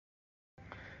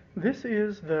This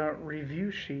is the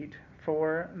review sheet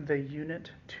for the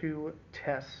Unit 2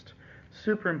 test.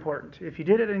 Super important. If you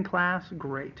did it in class,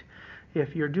 great.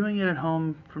 If you're doing it at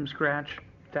home from scratch,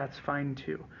 that's fine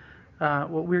too.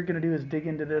 What we're going to do is dig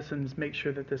into this and make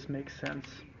sure that this makes sense.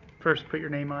 First, put your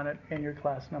name on it and your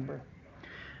class number.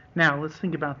 Now, let's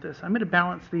think about this. I'm going to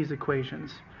balance these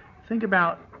equations. Think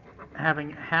about having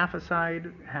half a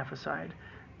side, half a side.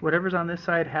 Whatever's on this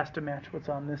side has to match what's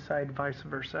on this side, vice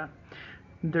versa.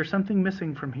 There's something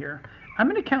missing from here. I'm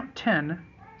going to count 10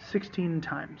 16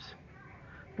 times.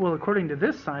 Well, according to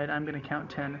this side, I'm going to count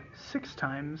 10 6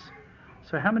 times.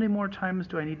 So how many more times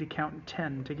do I need to count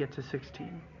 10 to get to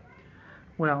 16?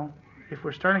 Well, if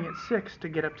we're starting at 6 to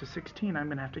get up to 16, I'm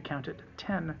going to have to count it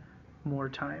 10 more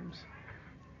times.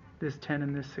 This 10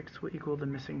 and this 6 will equal the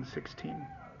missing 16.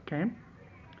 Okay?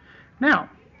 Now,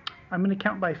 I'm going to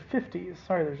count by 50s.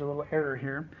 Sorry, there's a little error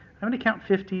here. I'm going to count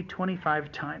 50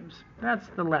 25 times. That's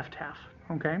the left half.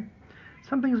 Okay?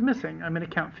 Something's missing. I'm going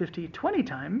to count 50 20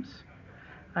 times.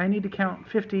 I need to count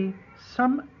 50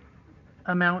 some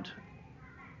amount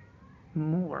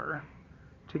more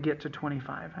to get to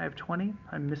 25. I have 20.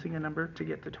 I'm missing a number to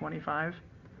get to 25.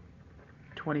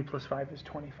 20 plus 5 is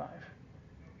 25.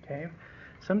 Okay?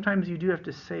 Sometimes you do have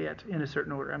to say it in a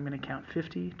certain order. I'm going to count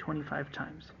 50 25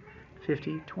 times.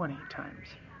 50 20 times.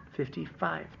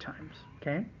 55 times.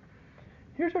 Okay?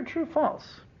 Here's our true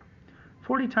false.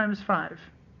 40 times 5.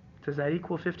 Does that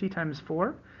equal 50 times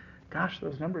 4? Gosh,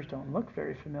 those numbers don't look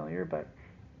very familiar, but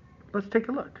let's take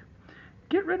a look.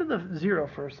 Get rid of the 0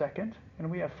 for a second,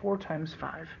 and we have 4 times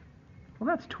 5. Well,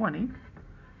 that's 20.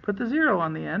 Put the 0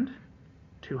 on the end.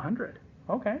 200.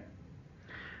 Okay.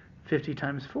 50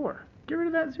 times 4. Get rid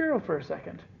of that 0 for a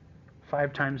second.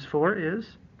 5 times 4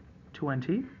 is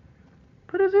 20.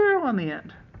 Put a 0 on the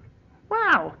end.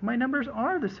 Wow, my numbers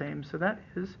are the same, so that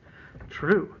is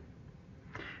true.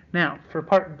 Now, for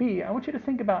part B, I want you to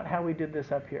think about how we did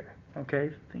this up here.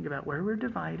 Okay, think about where we're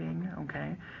dividing.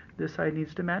 Okay, this side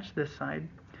needs to match this side.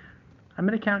 I'm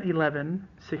going to count 11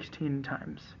 16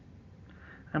 times.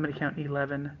 I'm going to count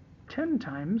 11 10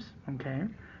 times. Okay,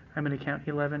 I'm going to count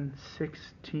 11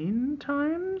 16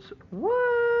 times.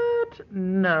 What?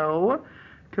 No,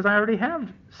 because I already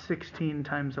have 16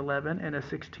 times 11 and a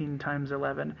 16 times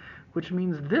 11, which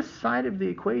means this side of the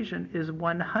equation is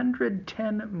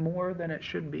 110 more than it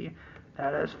should be.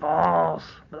 That is false.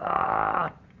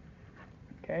 Blah.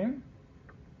 Okay?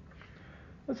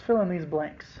 Let's fill in these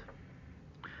blanks.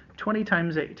 20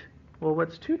 times 8. Well,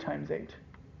 what's 2 times 8?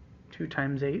 2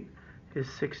 times 8 is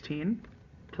 16.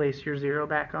 Place your 0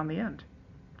 back on the end.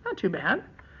 Not too bad.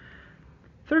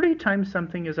 30 times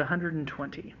something is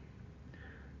 120.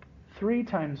 3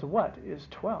 times what is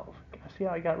 12? See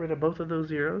how I got rid of both of those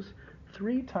zeros?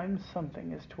 3 times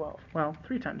something is 12. Well,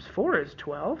 3 times 4 is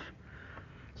 12.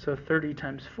 So 30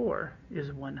 times 4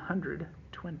 is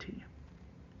 120.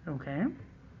 Okay?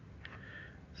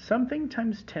 Something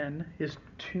times 10 is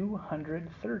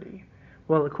 230.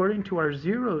 Well, according to our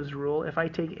zeros rule, if I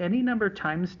take any number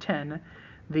times 10,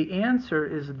 the answer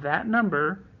is that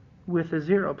number with a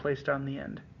 0 placed on the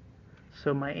end.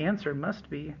 So my answer must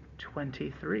be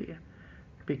 23.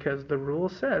 Because the rule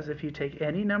says if you take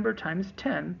any number times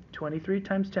 10, 23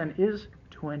 times 10 is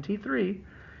 23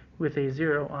 with a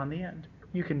 0 on the end.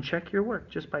 You can check your work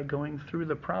just by going through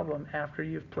the problem after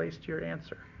you've placed your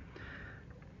answer.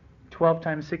 12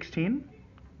 times 16,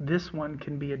 this one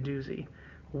can be a doozy.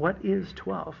 What is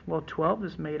 12? Well, 12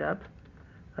 is made up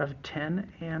of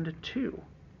 10 and 2,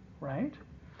 right?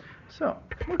 So,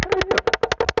 what can I do?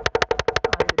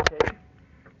 I could take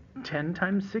 10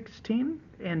 times 16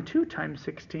 and 2 times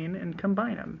 16 and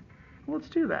combine them. Well, let's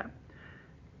do that.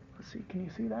 Let's see, can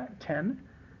you see that? 10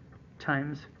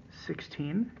 times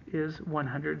 16 is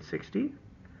 160.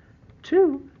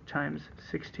 2 times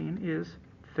 16 is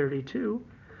 32.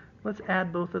 Let's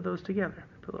add both of those together.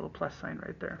 Put a little plus sign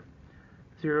right there.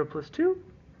 0 plus 2,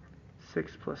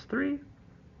 6 plus 3,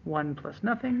 1 plus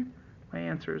nothing. My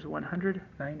answer is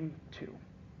 192.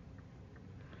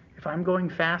 If I'm going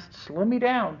fast, slow me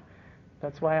down.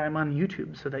 That's why I'm on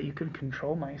YouTube, so that you can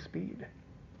control my speed.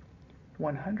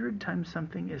 100 times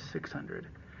something is 600.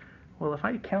 Well, if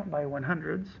I count by 100s, 100,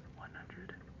 200,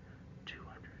 300,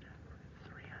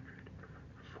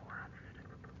 400,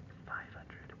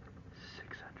 500,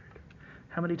 600.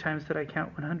 How many times did I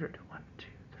count 100? 1, 2,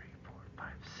 3, 4, 5,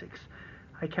 6.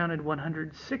 I counted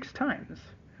 106 times,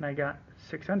 and I got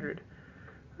 600.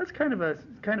 That's kind of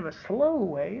a slow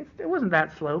way. It wasn't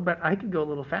that slow, but I could go a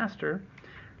little faster.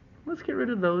 Let's get rid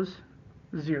of those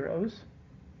zeros.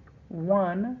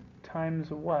 1 times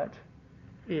what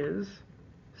is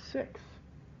 6?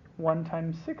 1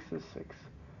 times 6 is 6.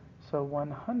 So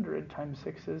 100 times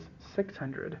 6 is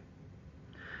 600.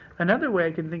 Another way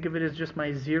I can think of it is just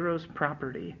my zeros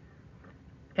property.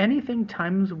 Anything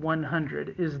times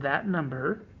 100 is that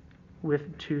number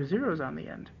with 2 zeros on the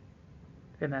end.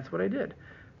 And that's what I did.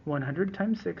 100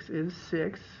 times 6 is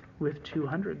 6 with 2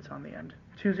 hundreds on the end.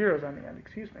 2 zeros on the end,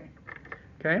 excuse me.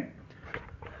 Okay?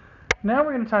 Now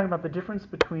we're going to talk about the difference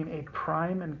between a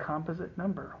prime and composite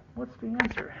number. What's the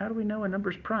answer? How do we know a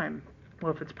number's prime?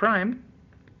 Well, if it's prime,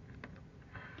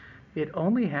 it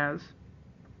only has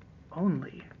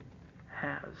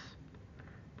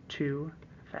 2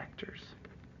 factors.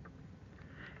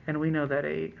 And we know that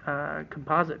a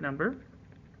composite number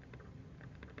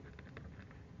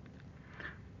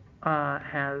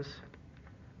has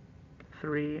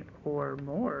 3 or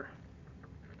more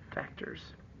factors.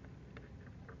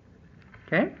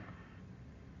 Okay?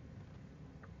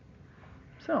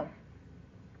 So,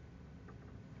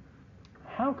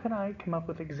 how can I come up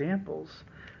with examples?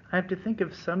 I have to think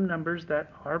of some numbers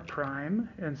that are prime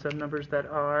and some numbers that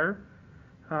are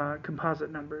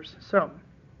composite numbers. So,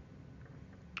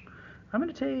 I'm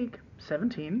going to take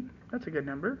 17, that's a good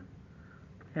number,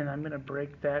 and I'm going to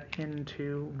break that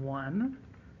into 1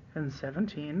 and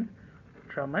 17,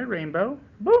 draw my rainbow,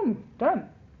 boom, done.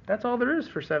 That's all there is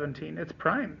for 17, it's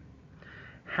prime.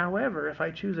 However, if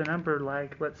I choose a number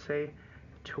like, let's say,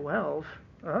 12,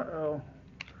 well,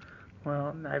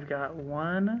 I've got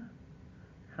 1, and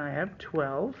I have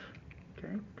 12,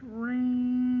 okay,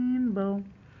 rainbow.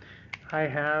 I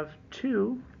have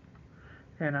 2,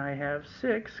 and I have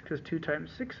 6, because 2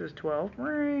 times 6 is 12,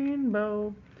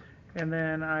 rainbow. And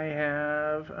then I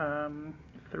have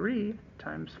 3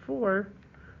 times 4,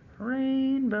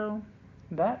 rainbow.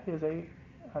 That is a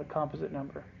composite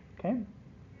number, okay?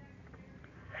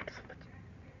 Excellent.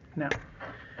 Now,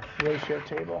 ratio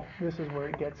table. This is where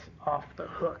it gets off the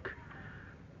hook.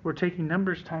 We're taking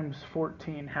numbers times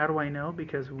 14. How do I know?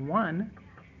 Because 1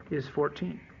 is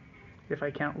 14. If I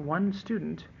count 1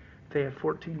 student, they have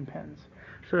 14 pens.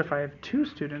 So if I have 2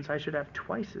 students, I should have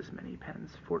twice as many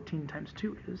pens. 14 times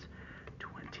 2 is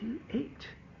 28.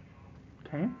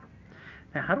 Okay?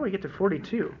 Now, how do I get to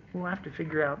 42? We'll have to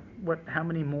figure out how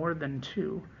many more than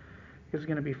 2 is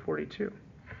going to be 42.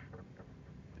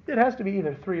 It has to be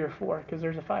either 3 or 4, because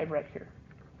there's a 5 right here.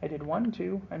 I did 1,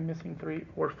 2, I'm missing 3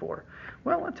 or 4.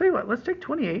 Well, I'll tell you what, let's take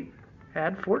 28,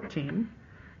 add 14,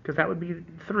 because that would be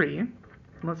 3.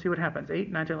 And let's see what happens.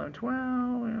 8, 9, 10, 11,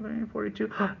 12,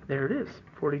 42. There it is,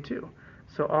 42.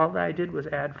 So all that I did was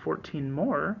add 14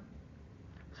 more.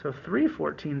 So 3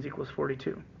 14s equals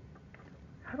 42.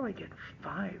 How do I get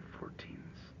 5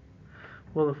 14s?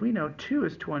 Well, if we know 2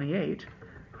 is 28,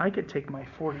 I could take my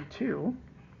 42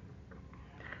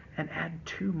 and add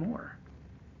 2 more.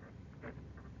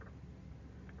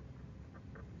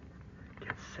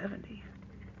 Get 70.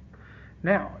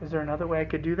 Now, is there another way I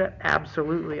could do that?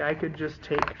 Absolutely. I could just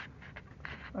take,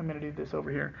 I'm going to do this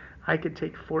over here. I could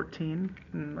take 14,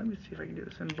 and let me see if I can do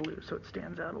this in blue so it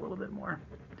stands out a little bit more.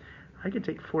 I could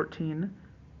take 14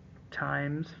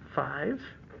 times 5,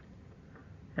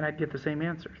 and I'd get the same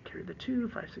answer. Carry the 2,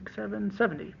 5, 6, 7,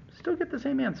 70. Still get the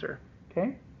same answer,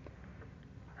 okay?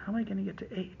 How am I going to get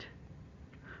to 8?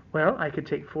 Well, I could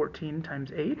take 14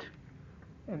 times 8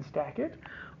 and stack it,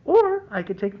 or I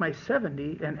could take my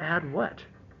 70 and add what?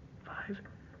 5,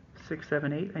 6,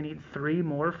 7, 8. I need 3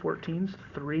 more 14s,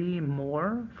 3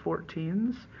 more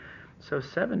 14s. So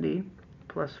 70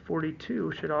 plus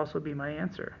 42 should also be my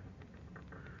answer.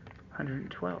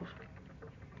 112.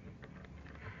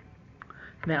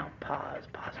 Now, pause.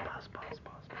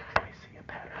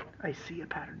 I see a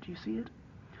pattern. Do you see it?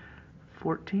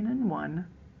 14 and 1,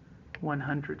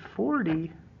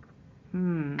 140.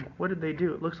 What did they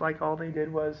do? It looks like all they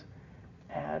did was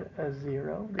add a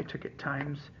 0. They took it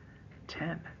times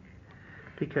 10.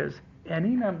 Because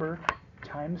any number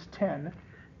times 10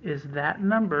 is that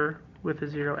number with a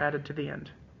 0 added to the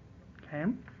end. Okay?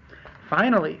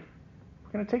 Finally,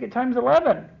 we're going to take it times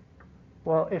 11.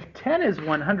 Well, if 10 is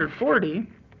 140,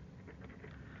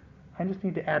 I just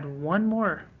need to add 1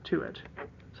 more to it.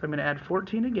 So I'm going to add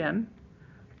 14 again.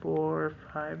 4,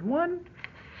 5, 1.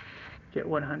 Get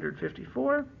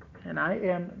 154, and I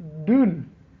am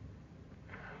done.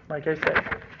 Like I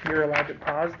said, you're allowed to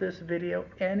pause this video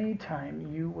anytime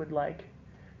you would like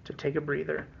to take a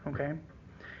breather, okay?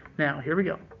 Now, here we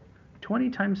go. 20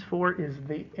 times 4 is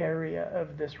the area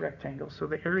of this rectangle. So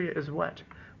the area is what?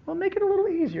 Well, make it a little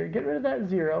easier. Get rid of that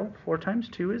 0. 4 times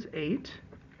 2 is 8.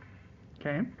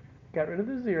 Okay? Got rid of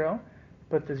the 0.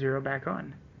 Put the 0 back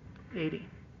on. 80.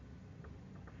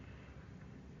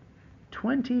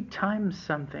 20 times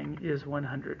something is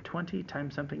 100. 20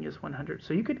 times something is 100.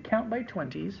 So you could count by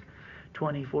 20s.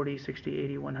 20, 40, 60,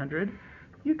 80, 100.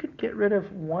 You could get rid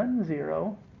of 1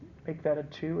 0, make that a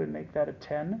 2, and make that a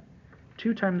 10.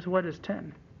 2 times what is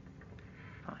 10?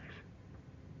 5.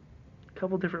 A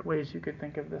couple different ways you could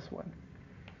think of this one.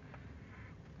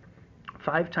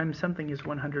 5 times something is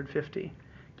 150.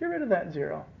 Get rid of that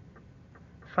 0.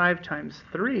 5 times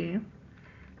 3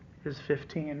 is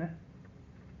 15.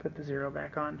 Put the 0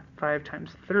 back on. 5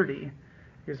 times 30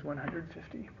 is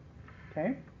 150.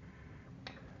 Okay?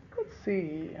 Let's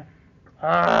see.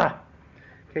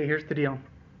 Okay, here's the deal.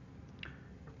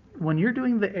 When you're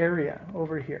doing the area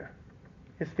over here,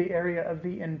 it's the area of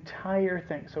the entire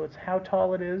thing. So it's how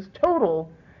tall it is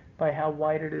total by how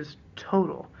wide it is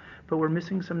total. But we're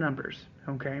missing some numbers,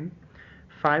 okay?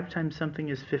 5 times something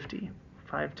is 50.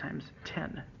 5 times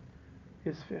 10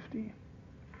 is 50.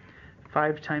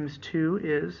 5 times 2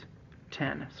 is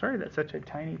 10. Sorry, that's such a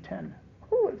tiny 10.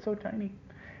 Oh, it's so tiny.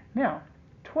 Now,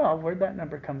 12, where'd that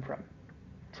number come from?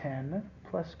 10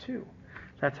 plus 2.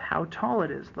 That's how tall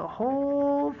it is. The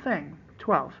whole thing,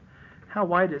 12. How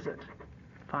wide is it?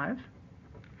 5.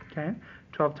 Okay,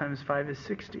 12 times 5 is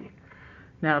 60.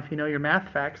 Now, if you know your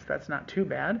math facts, that's not too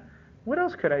bad. What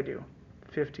else could I do?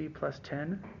 50 plus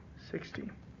 10, 60.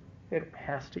 It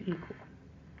has to equal.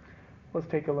 Let's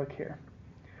take a look here.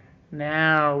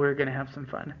 Now we're going to have some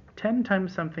fun. 10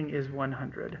 times something is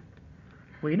 100.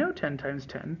 We know 10 times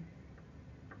 10.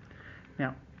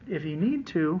 Now, if you need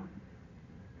to,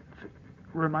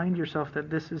 remind yourself that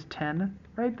this is 10.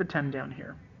 Write the 10 down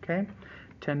here. Okay?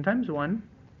 10 times 1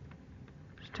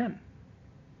 is 10.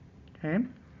 Okay?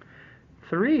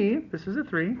 3, this is a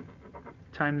 3,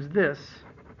 times this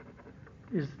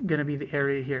is going to be the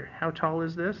area here. How tall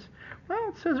is this? Well,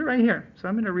 it says it right here. So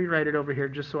I'm going to rewrite it over here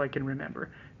just so I can remember.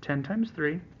 10 times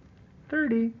 3,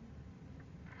 30.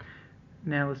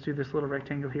 Now let's do this little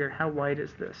rectangle here. How wide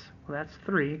is this? Well, that's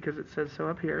 3 because it says so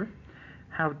up here.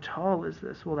 How tall is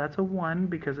this? Well, that's a 1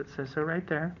 because it says so right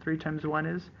there. 3 times 1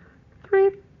 is 3.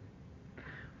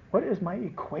 What is my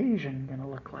equation going to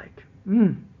look like?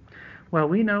 Well,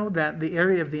 we know that the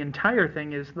area of the entire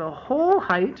thing is the whole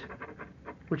height,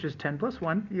 which is 10 plus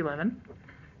 1, 11,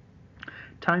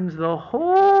 times the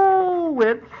whole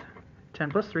width,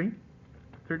 10 plus 3,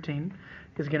 13,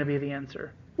 is going to be the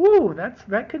answer. Woo,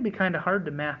 that could be kind of hard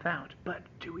to math out, but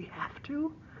do we have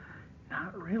to?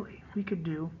 Not really. We could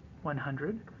do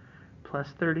 100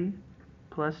 plus 30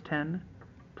 plus 10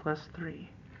 plus 3.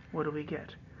 What do we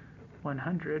get?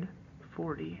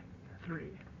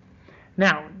 143.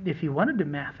 Now, if you wanted to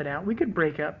math it out, we could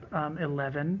break up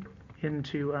 11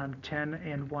 into 10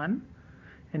 and 1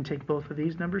 and take both of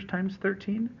these numbers times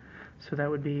 13. So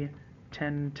that would be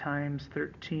 10 times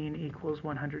 13 equals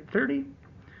 130.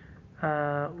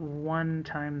 1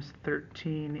 times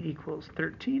 13 equals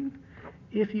 13.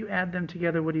 If you add them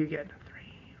together, what do you get?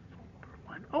 3, 4,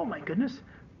 1. Oh my goodness,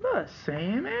 the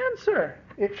same answer.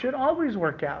 It should always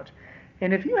work out.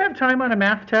 And if you have time on a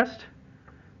math test,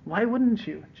 why wouldn't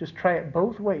you just try it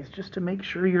both ways just to make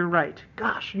sure you're right?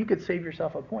 Gosh, you could save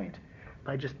yourself a point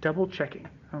by just double checking,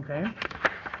 okay?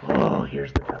 Oh,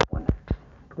 here's the tough one.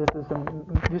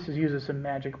 This uses some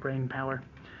magic brain power.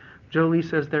 Jolie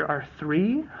says there are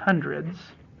 3 hundreds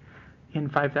in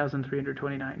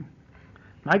 5,329.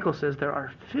 Michael says there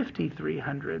are 53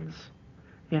 hundreds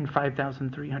in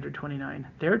 5,329.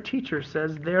 Their teacher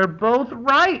says they're both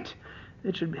right.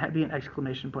 It should be an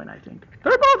exclamation point, I think.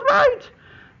 They're both right!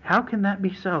 How can that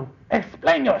be so?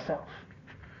 Explain yourself.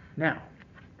 Now,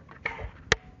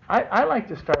 I like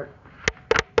to start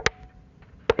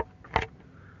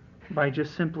by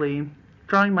just simply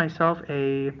drawing myself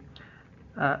a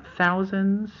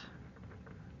thousands,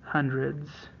 hundreds,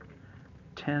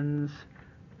 tens,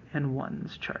 and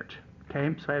ones chart.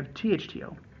 Okay, so I have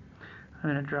THTO. I'm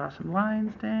going to draw some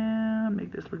lines down,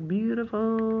 make this look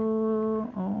beautiful.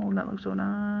 Oh, that looks so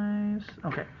nice.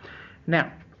 Okay,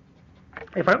 now,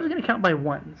 if I was going to count by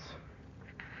ones,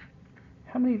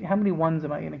 how many ones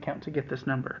am I going to count to get this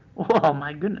number? Oh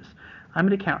my goodness. I'm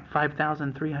going to count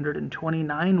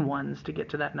 5,329 ones to get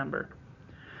to that number.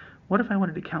 What if I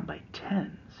wanted to count by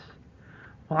tens?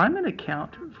 Well, I'm going to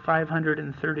count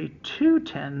 532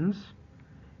 tens,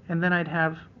 and then I'd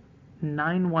have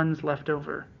 9 ones left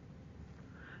over.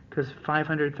 Because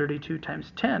 532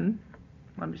 times 10,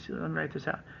 let me write this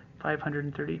out.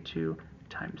 532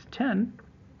 times 10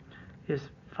 is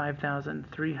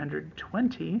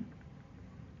 5,320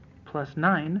 plus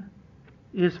 9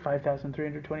 is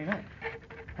 5,329.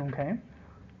 Okay,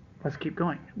 let's keep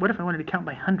going. What if I wanted to count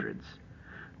by hundreds?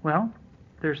 Well,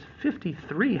 there's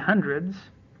 53 hundreds,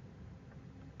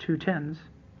 2 tens,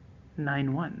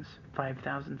 9 ones,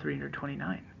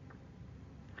 5,329.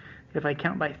 If I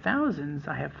count by thousands,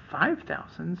 I have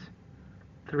 5,000s,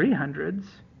 300s,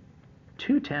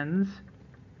 2 tens,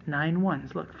 9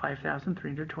 ones. Look,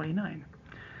 5,329.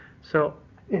 So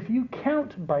if you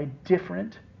count by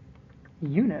different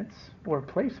units or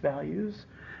place values,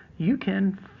 you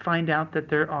can find out that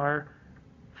there are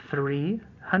 3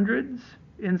 hundreds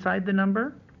inside the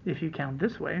number if you count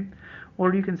this way,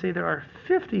 or you can say there are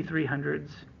 53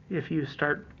 hundreds if you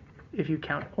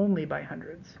count only by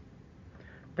hundreds.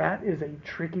 That is a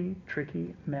tricky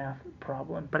math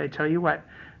problem. But I tell you what,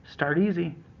 start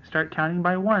easy. Start counting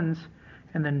by ones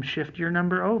and then shift your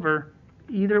number over.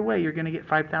 Either way, you're going to get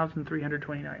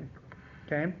 5,329.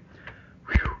 Okay?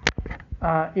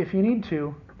 If you need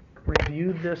to,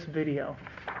 review this video.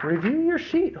 Review your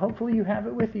sheet. Hopefully you have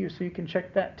it with you so you can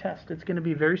check that test. It's going to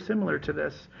be very similar to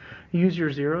this. Use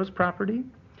your zeros property.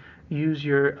 Use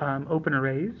your open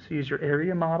arrays. Use your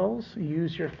area models.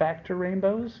 Use your factor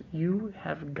rainbows. You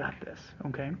have got this,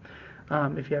 okay?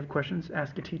 If you have questions,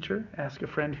 ask a teacher. Ask a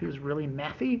friend who's really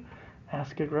mathy.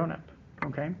 Ask a grown-up,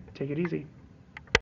 okay? Take it easy.